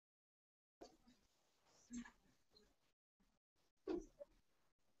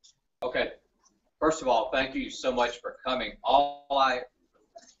Okay. First of all, thank you so much for coming. All I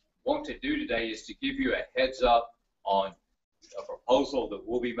want to do today is to give you a heads up on a proposal that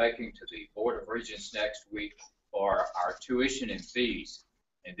we'll be making to the Board of Regents next week for our tuition and fees.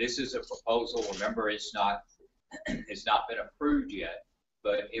 And this is a proposal. Remember, it's not been approved yet,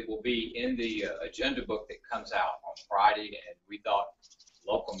 but it will be in the agenda book that comes out on Friday. And we thought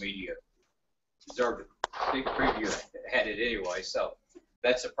local media deserved a big preview, had it anyway. So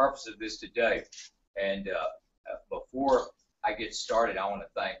that's the purpose of this today. And before I get started, I want to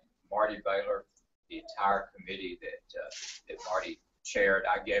thank Marty Baylor, the entire committee that Marty chaired.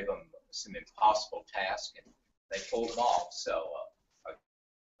 I gave them some impossible tasks, and they pulled them off. So I'm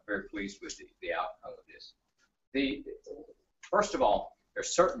very pleased with the outcome of this. First of all, there are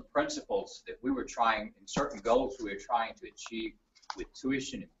certain principles that we were trying, and certain goals we were trying to achieve with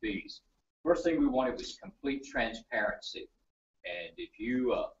tuition and fees. First thing we wanted was complete transparency. And if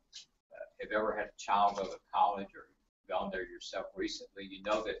you have ever had a child go to college or gone there yourself recently, you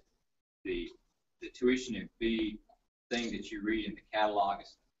know that the tuition and fee thing that you read in the catalog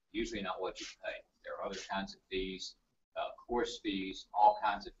is usually not what you pay. There are other kinds of fees, course fees, all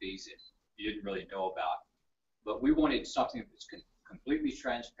kinds of fees that you didn't really know about. But we wanted something that's completely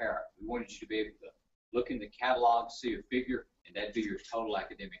transparent. We wanted you to be able to look in the catalog, see a figure, and that'd be your total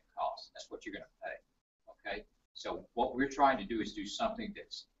academic cost. That's what you're going to pay. Okay? So what we're trying to do is do something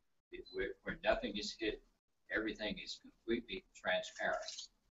where nothing is hidden. Everything is completely transparent.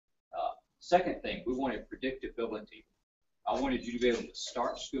 Second thing, we wanted predictability. I wanted you to be able to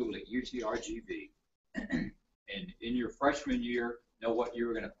start school at UT-RGV and in your freshman year know what you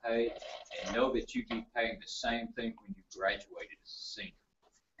were going to pay and know that you'd be paying the same thing when you graduated as a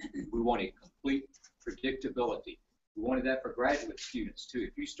senior. We wanted complete predictability. We wanted that for graduate students too.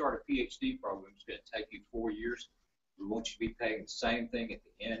 If you start a PhD program, it's going to take you 4 years. We want you to be paying the same thing at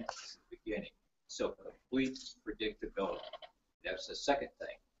the end as the beginning. So complete predictability. That's the second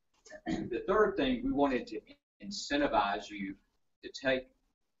thing. The third thing, we wanted to incentivize you to take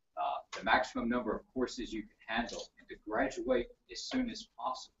the maximum number of courses you can handle and to graduate as soon as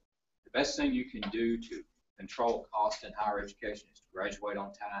possible. The best thing you can do to control cost in higher education is to graduate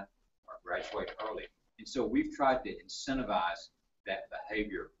on time or graduate early. And so we've tried to incentivize that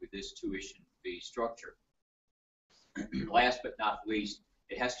behavior with this tuition fee structure. Last but not least,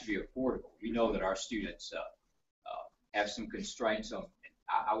 it has to be affordable. We know that our students have some constraints on.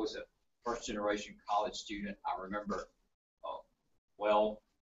 I was a first-generation college student. I remember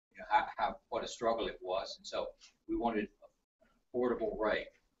what a struggle it was, and so we wanted an affordable rate.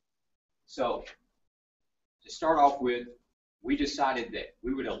 So to start off with, we decided that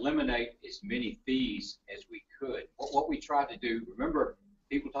we would eliminate as many fees as we could. What we tried to do, remember,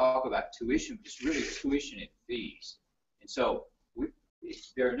 people talk about tuition, but it's really tuition and fees. And so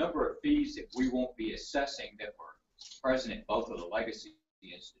there are a number of fees that we won't be assessing that were present in both of the legacy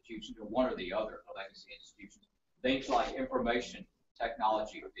institutions, or one or the other of the legacy institutions. Things like information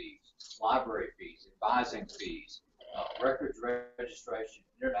technology fees, library fees, advising fees, records registration,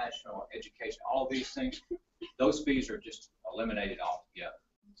 international education, all of these things, those fees are just eliminated altogether.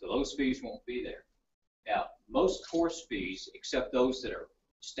 So those fees won't be there. Now, most course fees, except those that are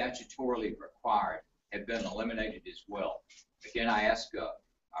statutorily required, have been eliminated as well. Again, I ask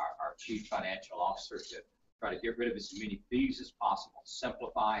our chief financial officer to try to get rid of as many fees as possible,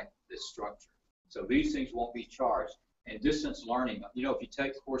 simplify this structure. So these things won't be charged. And distance learning, you know, if you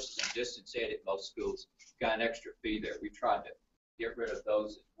take courses in distance ed at most schools, you've got an extra fee there. We tried to get rid of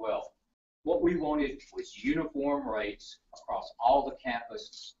those as well. What we wanted was uniform rates across all the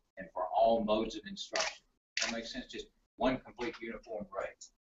campuses and for all modes of instruction. That makes sense? Just one complete uniform rate.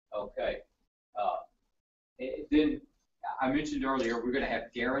 Okay. Then I mentioned earlier, we're going to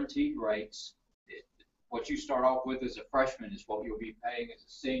have guaranteed rates. What you start off with as a freshman is what you'll be paying as a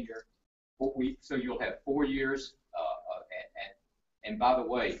senior. So you'll have 4 years. And by the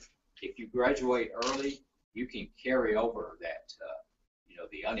way, if you graduate early, you can carry over that,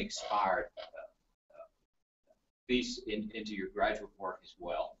 the unexpired fees into your graduate work as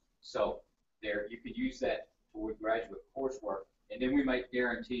well. So there, you could use that toward graduate coursework. And then we make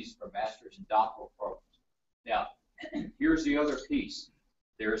guarantees for master's and doctoral programs. Now, here's the other piece.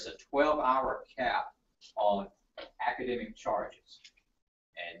 There's a 12-hour cap on academic charges.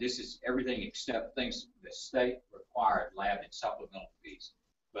 And this is everything except things the state required, lab and supplemental fees.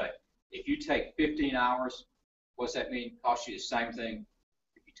 But if you take 15 hours, what's that mean? It costs you the same thing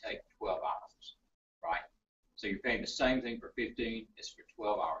if you take 12 hours, right? So you're paying the same thing for 15 as for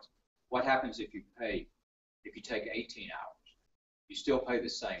 12 hours. What happens if you take 18 hours? You still pay the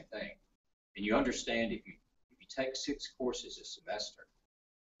same thing. And you understand if you take 6 courses a semester,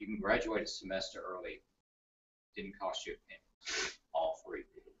 You can graduate a semester early. Didn't cost you a penny. All free.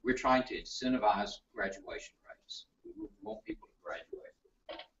 We're trying to incentivize graduation rates. We want people to graduate.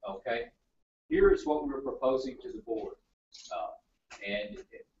 Okay. Here is what we're proposing to the board. And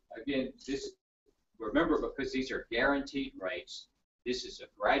again, this, remember, because these are guaranteed rates, this is a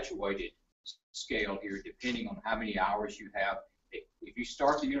graduated scale here, depending on how many hours you have. If you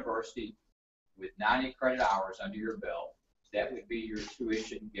start the university with 90 credit hours under your belt, that would be your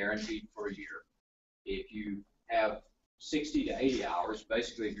tuition guaranteed for a year. If you have 60 to 80 hours,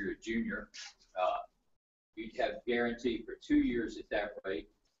 basically if you're a junior, you'd have guaranteed for 2 years at that rate,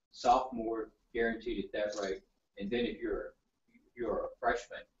 sophomore guaranteed at that rate, and then if you're a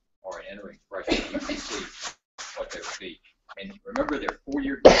freshman or an entering freshman, you can see what that would be. And remember, they're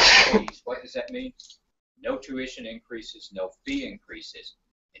 4-year guarantees. What does that mean? No tuition increases, no fee increases.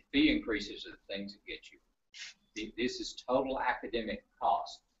 And fee increases are the things that get you. This is total academic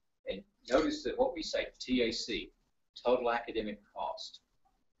cost. And notice that what we say, TAC, total academic cost,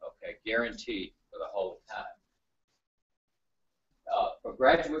 okay, guaranteed for the whole time. For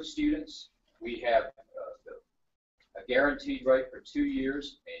graduate students, we have a guaranteed rate for 2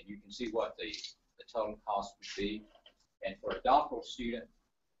 years, and you can see what the total cost would be. And for a doctoral student,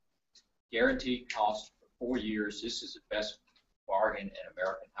 guaranteed cost for 4 years. This is the best bargain in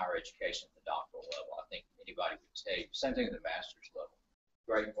American higher education at the doctoral level. I think anybody would tell you. Same thing at the master's level.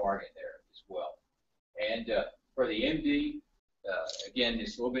 Great bargain there as well. And for the MD, again,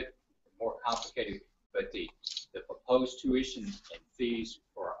 it's a little bit more complicated, but the proposed tuition and fees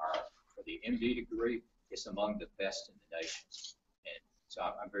for the MD degree is among the best in the nation. And so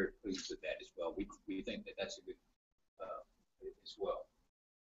I'm very pleased with that as well. We think that that's a good as well.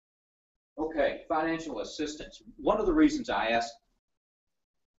 Okay, financial assistance. One of the reasons I asked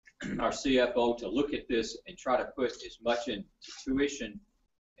our CFO to look at this and try to put as much into tuition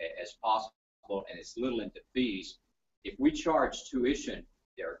as possible and as little into fees, if we charge tuition,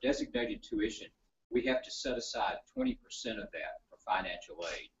 or designated tuition, we have to set aside 20% of that for financial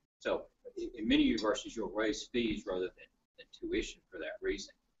aid. So in many universities, you'll raise fees rather than tuition for that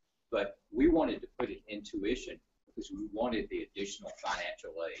reason. But we wanted to put it in tuition because we wanted the additional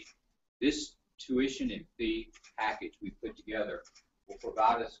financial aid. This tuition and fee package we put together will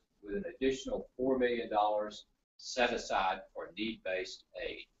provide us with an additional $4 million set aside for need-based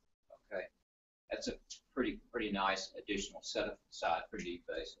aid. Okay, that's a pretty nice additional set aside for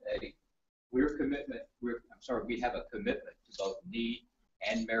need-based aid. We have a commitment to both need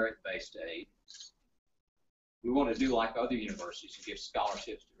and merit-based aid. We want to do like other universities and give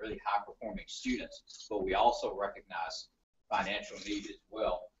scholarships to really high-performing students, but we also recognize financial need as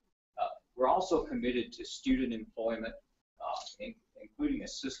well. We're also committed to student employment, including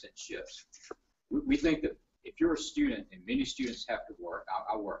assistantships. We think that if you're a student, and many students have to work,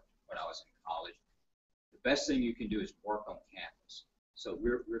 I worked when I was in college, the best thing you can do is work on campus. So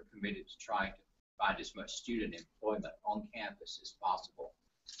we're committed to trying to find as much student employment on campus as possible.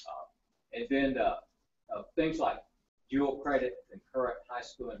 And then things like dual credit, concurrent high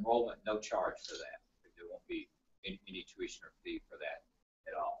school enrollment, no charge for that. There won't be any tuition or fee for that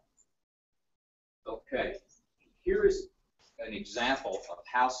at all. Okay, here is an example of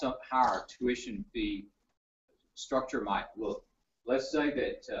how our tuition fee structure might look. Let's say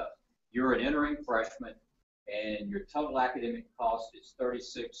that you're an entering freshman and your total academic cost is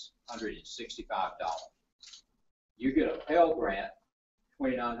 $3,665. You get a Pell Grant,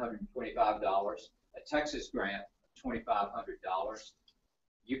 $2,925, a Texas grant of $2,500.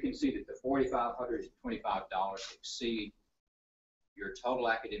 You can see that the $4,525 exceed your total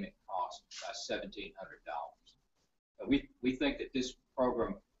academic cost by $1,700. We think that this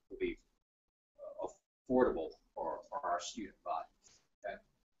program will be affordable for our student body. Okay?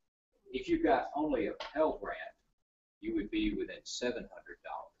 If you got only a Pell Grant, you would be within $700.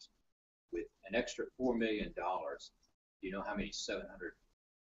 With an extra $4 million, do you know how many $700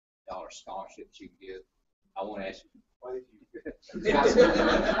 scholarships you can give? I won't ask you. I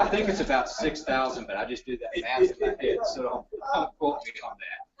think it's about 6,000, but I just did that math in my head, so don't quote me on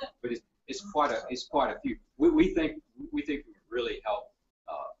that. But it's quite a few. We think we would really help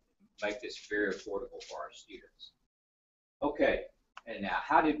make this very affordable for our students. Okay, and now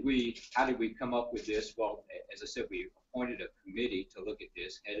how did we come up with this? Well, as I said, we appointed a committee to look at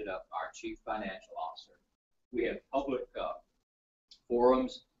this, headed up our Chief Financial Officer. We have public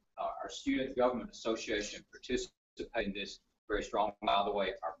forums. Our Student Government Association participates in this very strong. By the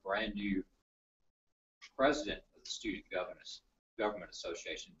way, our brand new president of the Student Government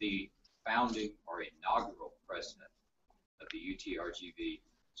Association, the founding or inaugural president of the UT-RGV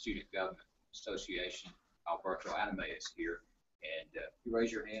Student Government Association, Alberto Anime, is here. And you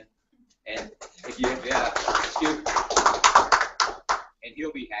raise your hand. And if you, yeah, and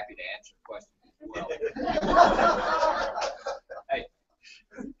he'll be happy to answer questions as well. Hey,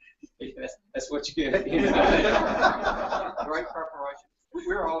 that's what you get. Great preparation.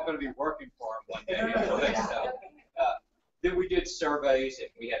 We're all going to be working for him one day anyway. So, then we did surveys and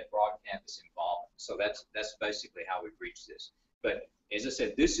we had broad campus involvement. So that's basically how we reached this. But as I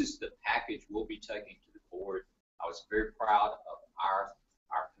said, this is the package we'll be taking to the board. I was very proud of our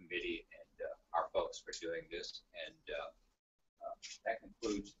committee and our folks for doing this. And that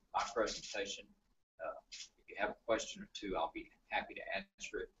concludes my presentation. If you have a question or two, I'll be happy to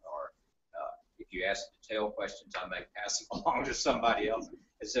answer it. Or if you ask detailed questions, I may pass them along to somebody else.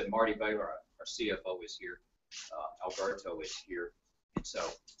 As I said, Marty Baylor, our CFO, is here. Alberto is here. And so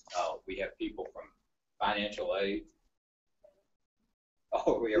we have people from financial aid.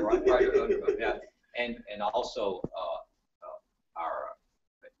 Oh, yeah, right. Yeah. And also our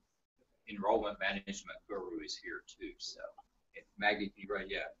enrollment management guru is here too. So, Maggie, you right?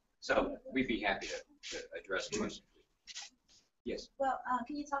 Yeah. So we'd be happy to address questions. Yes. Well,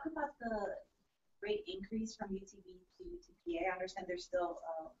 can you talk about the rate increase from UTV to UTPA? I understand there's still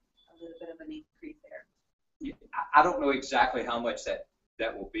a little bit of an increase there. Yeah, I don't know exactly how much that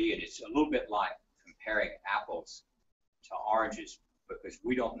will be, and it's a little bit like comparing apples to oranges, because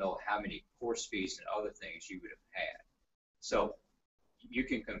we don't know how many course fees and other things you would have had. So you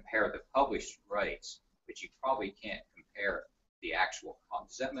can compare the published rates, but you probably can't compare the actual cost.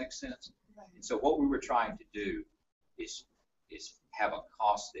 Does that make sense? Right. And so what we were trying to do is have a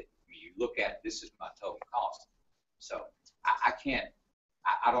cost that when you look at, this is my total cost. So I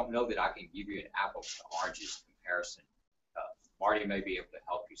don't know that I can give you an apples to oranges comparison. Marty may be able to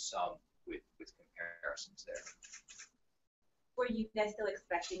help you some with comparisons there. Were you guys still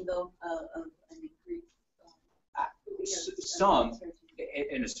expecting, though, an increase? Some,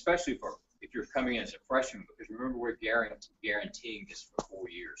 and especially if you're coming in as a freshman, because remember, we're guaranteeing this for 4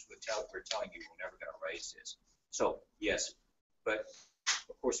 years. We're telling you we're never going to raise this. So yes, but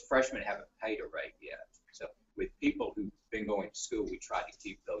of course freshmen haven't paid a rate yet. So with people who've been going to school, we try to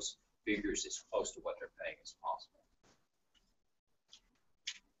keep those figures as close to what they're paying as possible.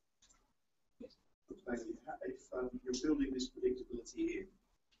 Yes. Thank you. If you're building this predictability in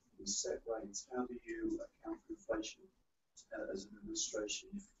these set rates, how do you account for inflation as an administration?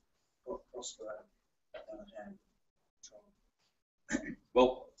 What costs for that hand?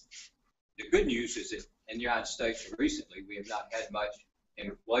 Well, the good news is that in the United States recently, we have not had much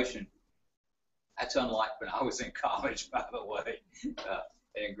inflation. That's unlike when I was in college, by the way, and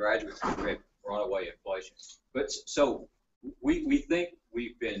in graduate school, we had runaway inflation. But so we think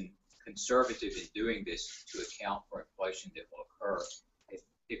we've been conservative in doing this to account for inflation that will occur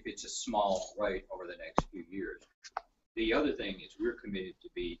if it's a small rate over the next few years. The other thing is we're committed to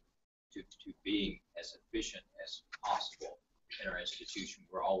being as efficient as possible in our institution.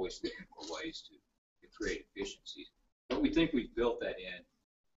 We're always looking for ways to create efficiencies. But we think we've built that in.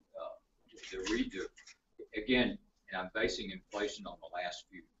 Again, and I'm basing inflation on the last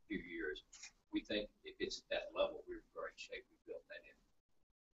few years, we think if it's at that level, we're in great shape. We built that in.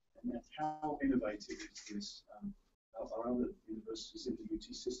 And how innovative is this? Are other universities in the UT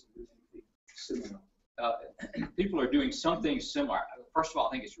system doing anything similar? People are doing something similar. First of all, I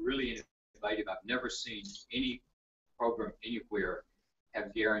think it's really innovative. I've never seen any program anywhere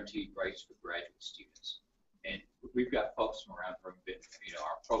have guaranteed rates for graduate students. And we've got folks from around our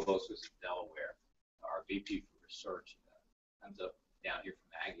provost was in Delaware, our VP for research comes up down here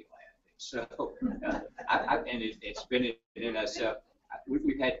from Aggieland. So, and it's been in NSF.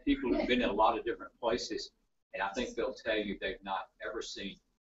 We've had people who've been in a lot of different places, and I think they'll tell you they've not ever seen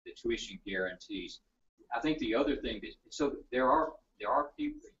the tuition guarantees. I think the other thing that, so there are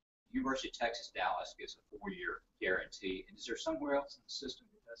people, University of Texas Dallas gives a 4-year guarantee, and is there somewhere else in the system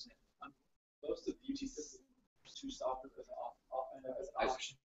that does it? Most of the UT system choose offer as an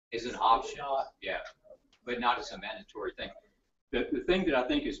option. Is an option, yeah, but not as a mandatory thing. The thing that I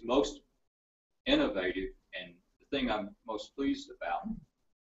think is most innovative and the thing I'm most pleased about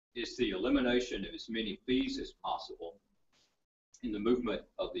is the elimination of as many fees as possible in the movement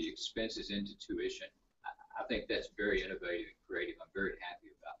of the expenses into tuition. I think that's very innovative and creative. I'm very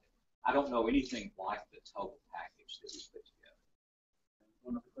happy about it. I don't know anything like the total package that we put together.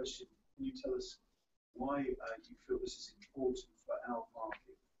 One other question. Can you tell us why you feel this is important for our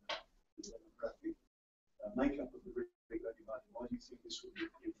market, the demographic makeup of the big value market? Why do you think this will be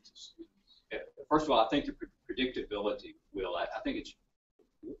appealing to students? Yeah, first of all, I think the predictability will. I think it's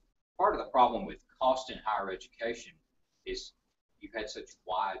part of the problem with cost in higher education is you've had such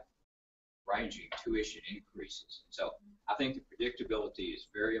wide ranging tuition increases. So I think the predictability is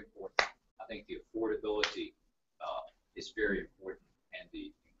very important. I think the affordability is very important, and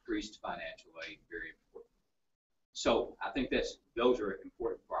the increased financial aid very important. So I think those are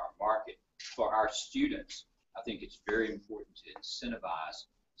important for our market. For our students, I think it's very important to incentivize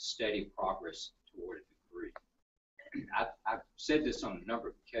steady progress toward a degree. I've said this on a number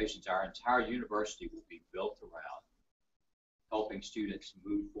of occasions. Our entire university will be built around helping students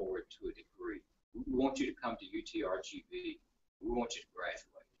move forward to a degree. We want you to come to UT-RGV. We want you to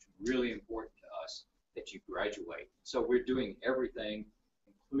graduate. It's really important to us that you graduate. So we're doing everything,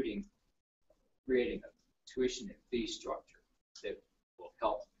 including creating a tuition and fee structure that will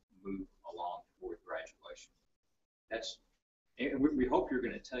help move along toward graduation. And we hope you're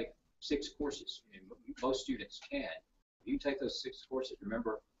going to take 6 courses. And most students can. If you take those 6 courses,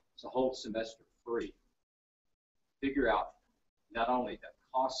 remember, it's a whole semester free. Figure out not only the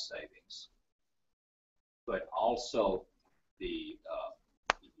cost savings, but also the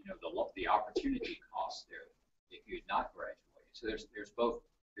the opportunity cost there if you had not graduated. So there's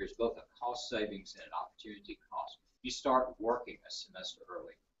both a cost savings and an opportunity cost. You start working a semester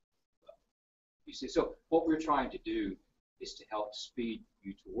early. You see, so what we're trying to do is to help speed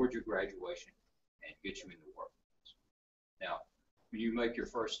you toward your graduation and get you in the workforce. Now, when you make your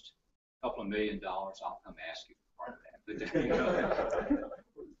first couple of $1 million, I'll come ask you for part of that.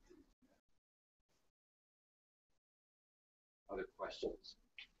 But, other questions?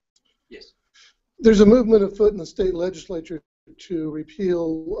 Yes. There's a movement afoot in the state legislature to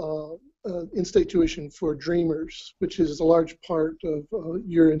repeal in-state tuition for Dreamers, which is a large part of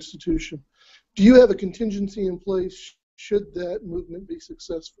your institution. Do you have a contingency in place should that movement be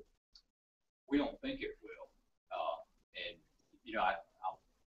successful? We don't think it will, and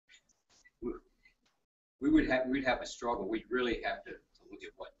we'd have a struggle. We'd really have to look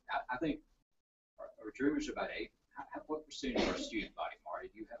at what I think. Our Dreamers are about 8. What percentage of our student body, Marty?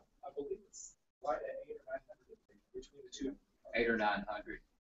 Do you have? I believe it's right at 8 or 900 between the two. 8 or 900.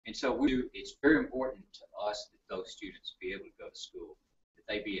 And so it's very important to us that those students be able to go to school, that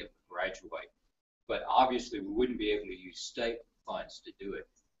they be able to graduate. But obviously, we wouldn't be able to use state funds to do it,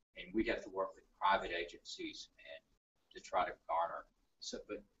 and we'd have to work with private agencies and to try to garner. So,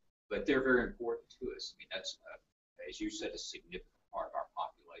 but they're very important to us. I mean, that's as you said, a significant part of our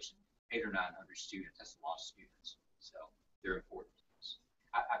population. 8 or 900 students. That's a lot of students. So they're important to us.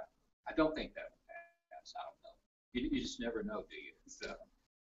 I don't think that will pass. I don't know. You just never know, do you? So.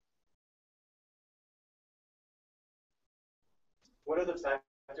 What are the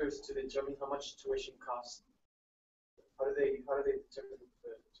factors to determine how much tuition costs? How do they determine the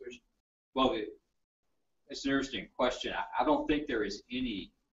tuition? Well, it's an interesting question. I don't think there is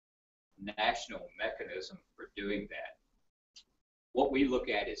any national mechanism for doing that. What we look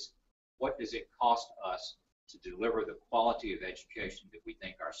at is what does it cost us to deliver the quality of education that we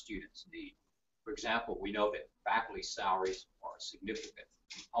think our students need. For example, we know that faculty salaries are a significant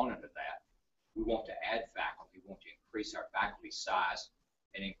component of that. We want to add faculty. We want to increase our faculty size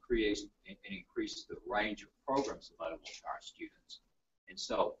and increase the range of programs available to our students. And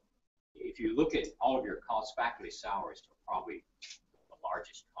so if you look at all of your costs, faculty salaries are probably the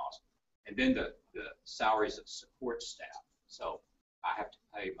largest cost. And then the salaries of support staff. So I have to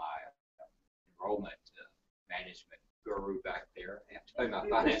pay my enrollment management guru back there. I have to pay my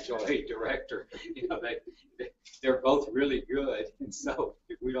financial aid director. They're both really good, and so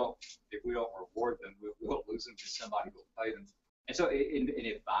if we don't reward them, we'll lose them to somebody who will pay them. And so in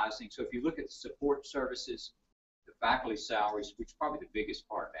advising, so if you look at the support services, the faculty salaries, which is probably the biggest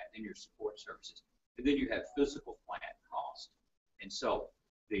part of that, then your support services, and then you have physical plant cost. And so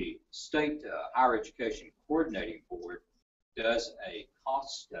the state higher education coordinating board does a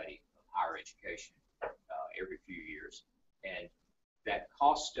cost study of higher education every few years, and that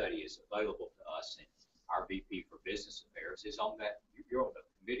cost study is available to us, and our VP for Business Affairs is on that. You're on the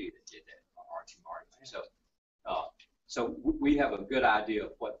committee that did that, aren't you, Marty? So we have a good idea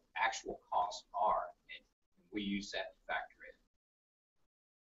of what actual costs are, and we use that to factor in.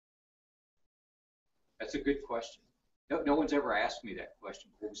 That's a good question. No one's ever asked me that question,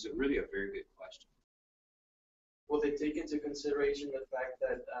 but it was really a very good question. Will they take into consideration the fact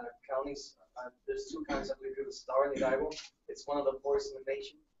that counties, there's 2 counties I believe, Star and Hidalgo, it's one of the poorest in the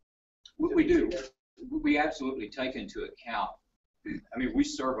nation? We do. We absolutely take into account, I mean, we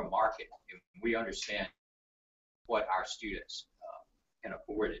serve a market, and we understand what our students can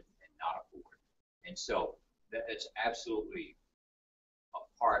afford and not afford. And so that's absolutely a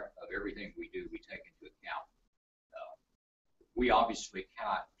part of everything we do, we take into account. We obviously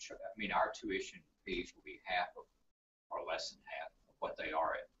cannot, I mean, our tuition fees will be half of, or less than half of what they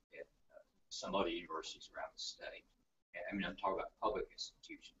are at some other universities around the state. I mean, I'm talking about public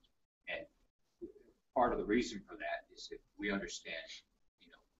institutions. And part of the reason for that is that we understand,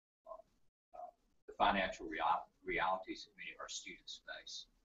 you know, the financial realities that many of our students face.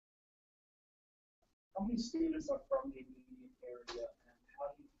 How many students are from the immediate area, and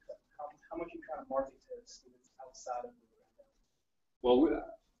how much you kind of market to students outside of the area? Well,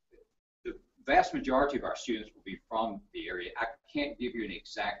 the vast majority of our students will be from the area. I can't give you an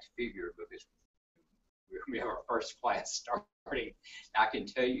exact figure because we have our first class starting. I can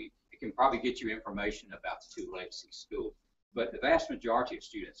tell you, it can probably get you information about the two legacy schools, but the vast majority of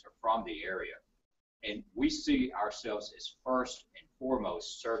students are from the area. And we see ourselves as first and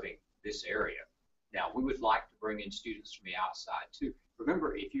foremost serving this area. Now, we would like to bring in students from the outside too.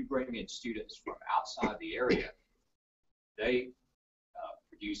 Remember, if you bring in students from outside the area, they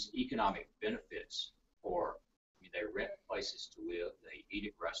produce economic benefits for, I mean, they rent places to live, they eat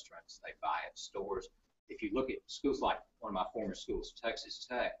at restaurants, they buy at stores. If you look at schools like one of my former schools, Texas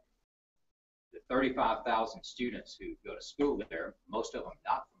Tech, the 35,000 students who go to school there, most of them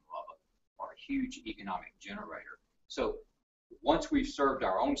not from Lubbock, are a huge economic generator. So once we've served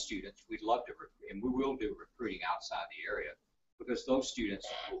our own students, we'd love to recruit, and we will do recruiting outside the area because those students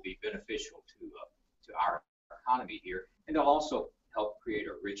will be beneficial to our economy here, and they'll also help create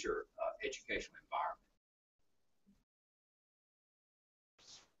a richer educational environment.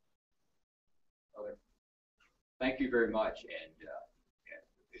 Thank you very much, and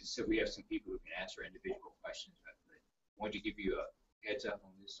so we have some people who can answer individual questions. I wanted to give you a heads up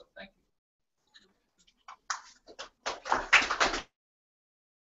on this, so thank you.